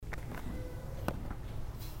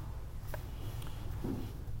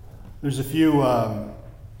There's a few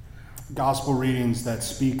gospel readings that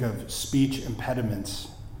speak of speech impediments,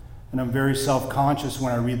 and I'm very self-conscious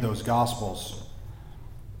when I read those gospels,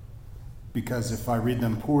 because if I read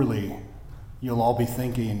them poorly, you'll all be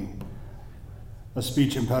thinking a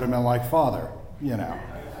speech impediment like Father, you know.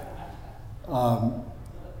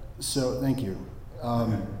 So thank you.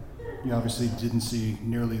 You obviously didn't see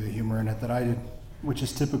nearly the humor in it that I did, which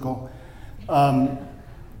is typical.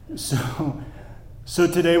 So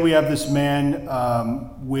today we have this man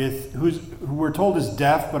who we're told is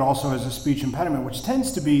deaf, but also has a speech impediment, which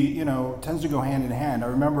tends to go hand in hand. I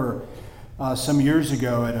remember some years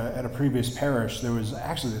ago at a previous parish, there was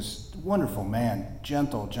actually this wonderful man,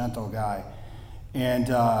 gentle guy, and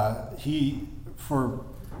he, for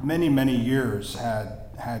many years,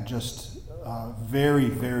 had just very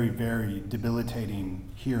debilitating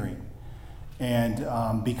hearing,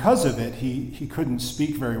 and because of it, he couldn't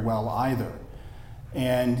speak very well either.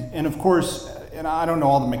 And of course, and I don't know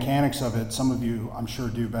all the mechanics of it. Some of you, I'm sure,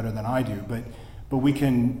 do better than I do. But we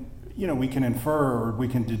can infer, or we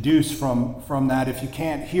can deduce from that. If you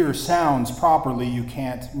can't hear sounds properly, you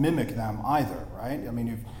can't mimic them either, right? I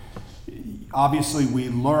mean, obviously we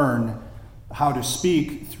learn how to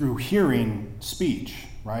speak through hearing speech,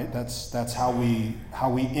 right? That's how we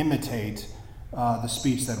imitate the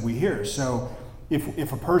speech that we hear. So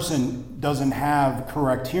if a person doesn't have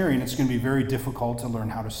correct hearing, it's going to be very difficult to learn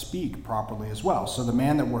how to speak properly as well. So the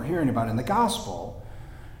man that we're hearing about in the gospel,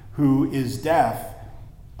 who is deaf,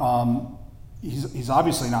 he's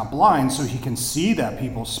obviously not blind, so he can see that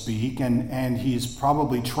people speak, and he's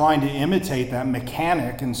probably trying to imitate that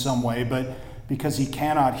mechanic in some way, but because he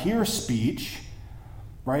cannot hear speech,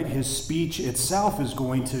 right, his speech itself is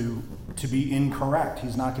going to be incorrect.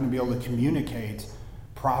 He's not going to be able to communicate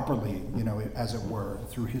properly, as it were,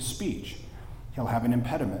 through his speech. He'll have an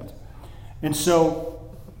impediment. And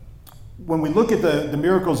so when we look at the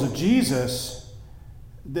miracles of Jesus,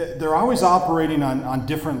 they're always operating on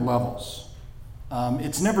different levels.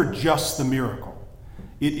 It's never just the miracle.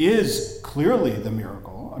 It is clearly the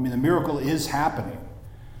miracle. I mean, the miracle is happening.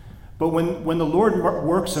 But when the Lord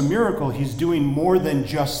works a miracle, he's doing more than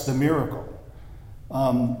just the miracle.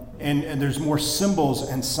 And there's more symbols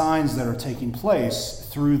and signs that are taking place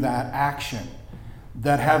through that action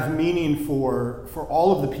that have meaning for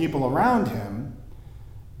all of the people around him,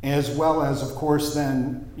 as well as, of course,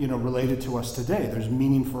 then, related to us today. There's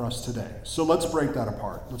meaning for us today. So let's break that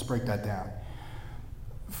apart. Let's break that down.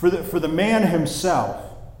 For the man himself,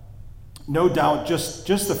 no doubt, just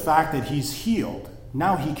the fact that he's healed,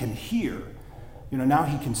 now he can hear. Now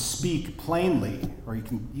he can speak plainly, or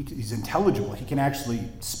he's intelligible. He can actually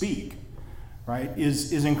speak, right?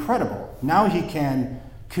 Is incredible. Now he can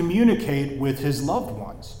communicate with his loved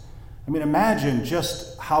ones. I mean, imagine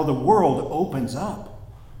just how the world opens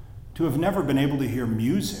up. To have never been able to hear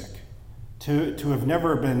music, to have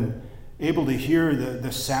never been able to hear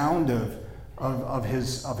the sound of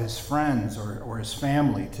his friends or his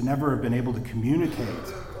family, to never have been able to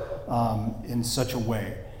communicate in such a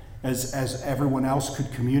way as everyone else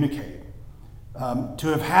could communicate. To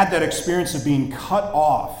have had that experience of being cut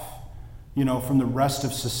off, from the rest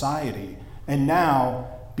of society, and now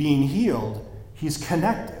being healed, he's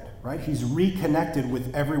connected, right? He's reconnected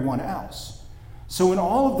with everyone else. So in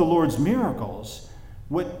all of the Lord's miracles,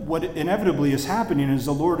 what inevitably is happening is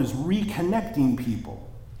the Lord is reconnecting people.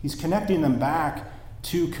 He's connecting them back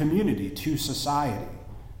to community, to society,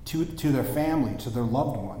 to their family, to their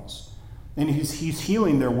loved ones. And he's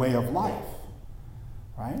healing their way of life,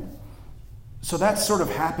 right? So that's sort of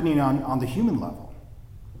happening on the human level.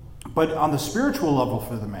 But on the spiritual level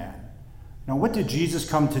for the man, now what did Jesus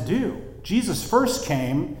come to do? Jesus first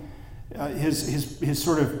came, his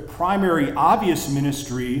sort of primary obvious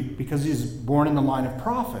ministry, because he's born in the line of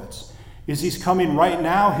prophets, is he's coming right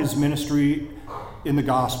now, his ministry in the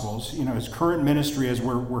Gospels, his current ministry as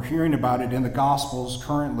we're hearing about it in the Gospels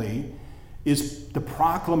currently, is the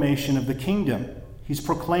proclamation of the kingdom. He's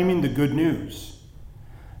proclaiming the good news.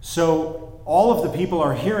 So all of the people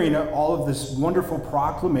are hearing all of this wonderful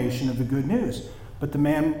proclamation of the good news. But the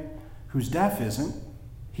man who's deaf isn't.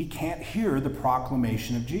 He can't hear the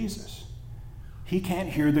proclamation of Jesus. He can't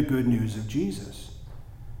hear the good news of Jesus.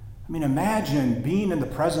 I mean, imagine being in the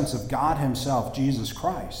presence of God himself, Jesus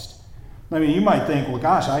Christ. I mean, you might think, well,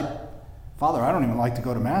 gosh, Father, I don't even like to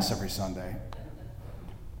go to Mass every Sunday.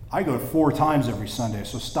 I go 4 times every Sunday,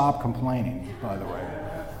 so stop complaining, by the way.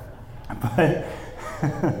 But,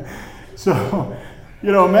 so,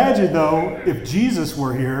 imagine, though, if Jesus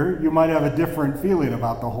were here, you might have a different feeling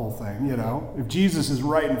about the whole thing, If Jesus is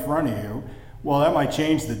right in front of you, well, that might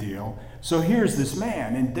change the deal. So here's this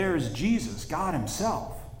man, and there's Jesus, God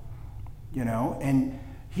himself. and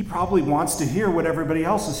he probably wants to hear what everybody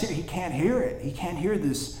else is hearing. He can't hear it. He can't hear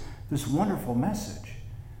this wonderful message,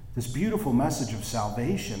 this beautiful message of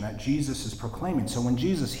salvation that Jesus is proclaiming. So when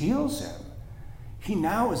Jesus heals him, he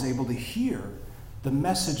now is able to hear the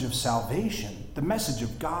message of salvation, the message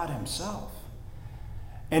of God himself.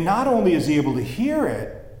 And not only is he able to hear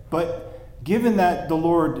it, but given that the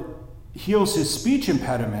Lord heals his speech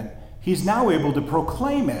impediment, he's now able to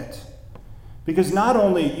proclaim it. Because not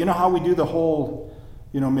only, how we do the whole,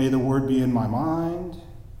 may the word be in my mind,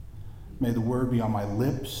 may the word be on my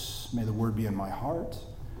lips, may the word be in my heart,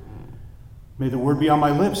 may the word be on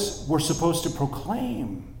my lips. We're supposed to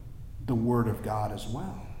proclaim the word of God as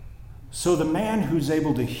well. So the man who's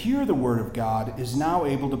able to hear the word of God is now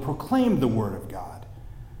able to proclaim the word of God,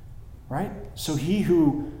 right? So he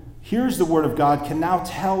who hears the word of God can now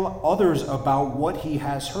tell others about what he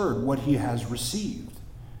has heard, what he has received.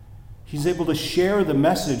 He's able to share the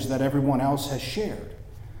message that everyone else has shared.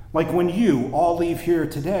 Like when you all leave here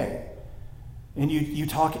today and you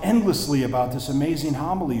talk endlessly about this amazing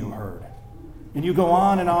homily you heard, and you go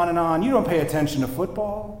on and on and on. You don't pay attention to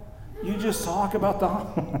football. You just talk about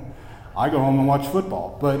the I go home and watch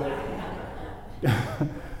football. But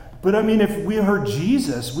I mean, if we heard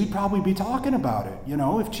Jesus, we'd probably be talking about it.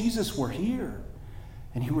 If Jesus were here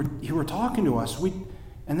and he were talking to us,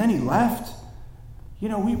 and then he left,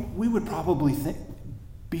 we would probably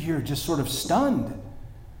be here just sort of stunned,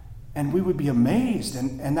 and we would be amazed.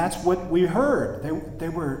 And that's what we heard. They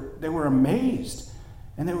were amazed,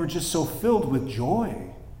 and they were just so filled with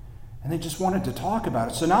joy, and they just wanted to talk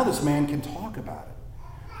about it. So now this man can talk about it.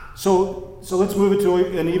 So let's move it to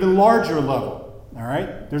an even larger level, all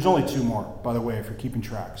right? There's only two more, by the way, if you're keeping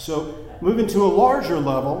track. So moving to a larger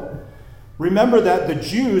level, remember that the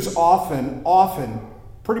Jews often,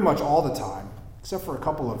 pretty much all the time, except for a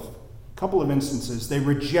couple of instances, they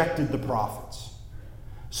rejected the prophets.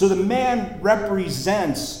 So the man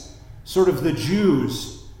represents sort of the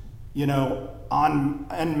Jews,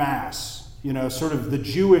 en masse, sort of the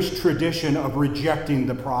Jewish tradition of rejecting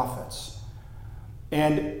the prophets.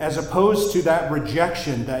 And as opposed to that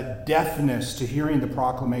rejection, that deafness to hearing the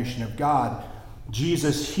proclamation of God,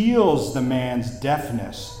 Jesus heals the man's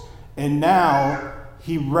deafness. And now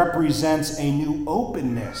he represents a new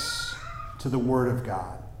openness to the Word of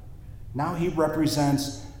God. Now he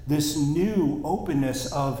represents this new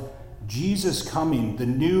openness of Jesus coming, the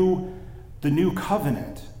new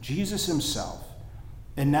covenant, Jesus himself.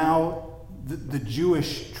 And now the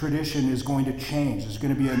Jewish tradition is going to change. There's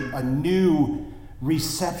going to be a new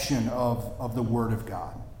reception of the Word of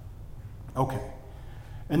God. Okay.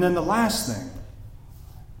 And then the last thing,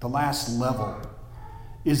 the last level,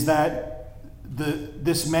 is that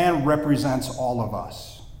this man represents all of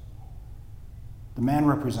us. The man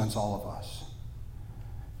represents all of us.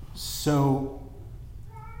 So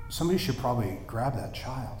somebody should probably grab that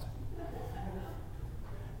child.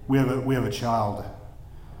 We have a child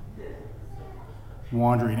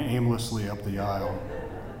wandering aimlessly up the aisle.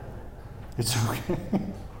 It's okay.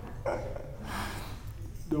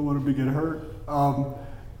 Don't want him to get hurt.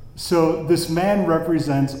 So this man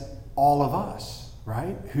represents all of us,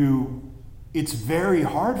 right? Who it's very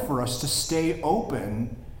hard for us to stay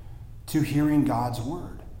open to hearing God's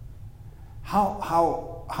word.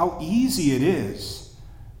 How easy it is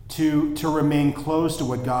to remain close to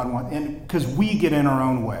what God wants, and because we get in our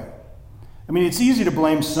own way. I mean, it's easy to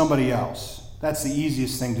blame somebody else. That's the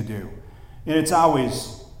easiest thing to do, and it's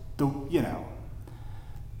always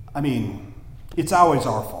it's always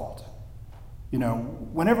our fault.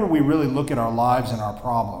 Whenever we really look at our lives and our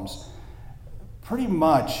problems, pretty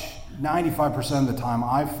much 95% of the time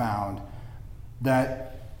I've found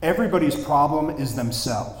that everybody's problem is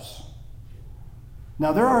themselves.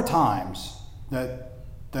 Now, there are times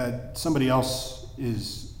that somebody else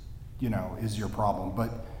is your problem,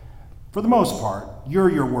 but for the most part,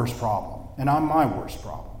 you're your worst problem, and I'm my worst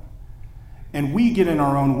problem. And we get in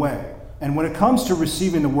our own way. And when it comes to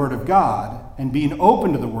receiving the Word of God and being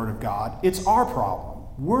open to the Word of God, it's our problem.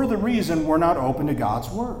 We're the reason we're not open to God's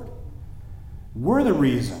Word. We're the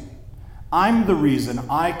reason. I'm the reason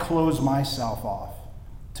I close myself off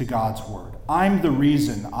to God's Word. I'm the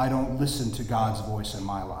reason I don't listen to God's voice in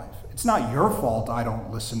my life. It's not your fault I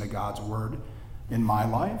don't listen to God's Word in my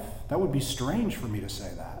life. That would be strange for me to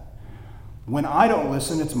say that. When I don't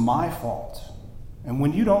listen, it's my fault. And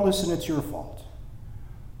when you don't listen, it's your fault.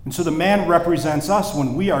 And so the man represents us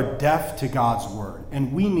when we are deaf to God's word,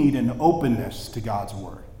 and we need an openness to God's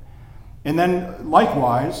word. And then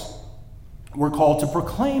likewise, we're called to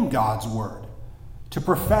proclaim God's word, to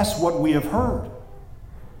profess what we have heard.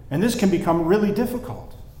 And this can become really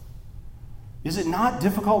difficult. Is it not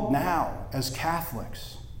difficult now as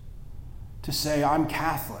Catholics to say, I'm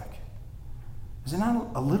Catholic? Is it not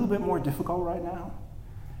a little bit more difficult right now?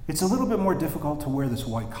 It's a little bit more difficult to wear this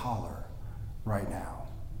white collar right now.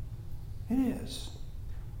 It is.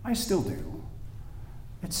 I still do.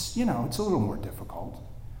 It's a little more difficult.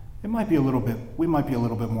 We might be a little bit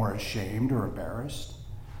more ashamed or embarrassed.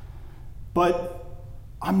 But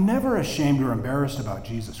I'm never ashamed or embarrassed about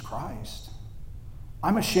Jesus Christ.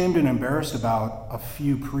 I'm ashamed and embarrassed about a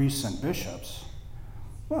few priests and bishops.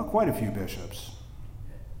 Well, quite a few bishops,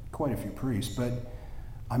 quite a few priests, but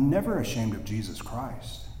I'm never ashamed of Jesus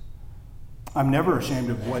Christ. I'm never ashamed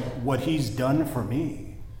of what he's done for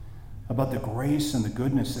me, about the grace and the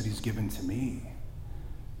goodness that he's given to me.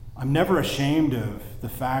 I'm never ashamed of the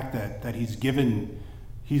fact that he's given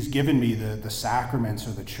me the sacraments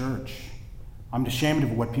or the church. I'm ashamed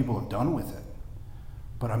of what people have done with it,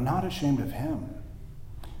 but I'm not ashamed of him.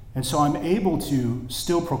 And so I'm able to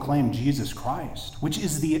still proclaim Jesus Christ, which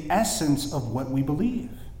is the essence of what we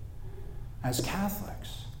believe as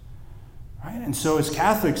Catholics, right? And so as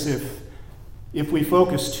Catholics, if we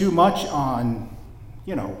focus too much on,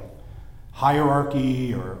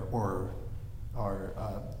 hierarchy or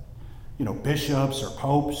bishops or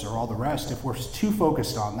popes or all the rest, if we're too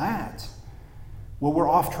focused on that, well, we're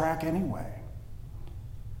off track anyway.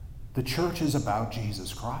 The church is about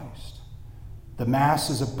Jesus Christ. The Mass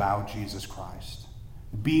is about Jesus Christ.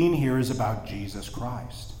 Being here is about Jesus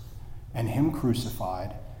Christ and him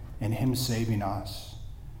crucified and him saving us.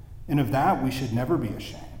 And of that we should never be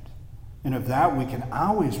ashamed. And of that we can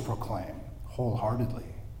always proclaim wholeheartedly.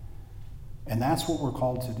 And that's what we're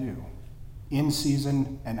called to do, in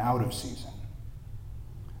season and out of season.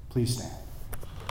 Please stand.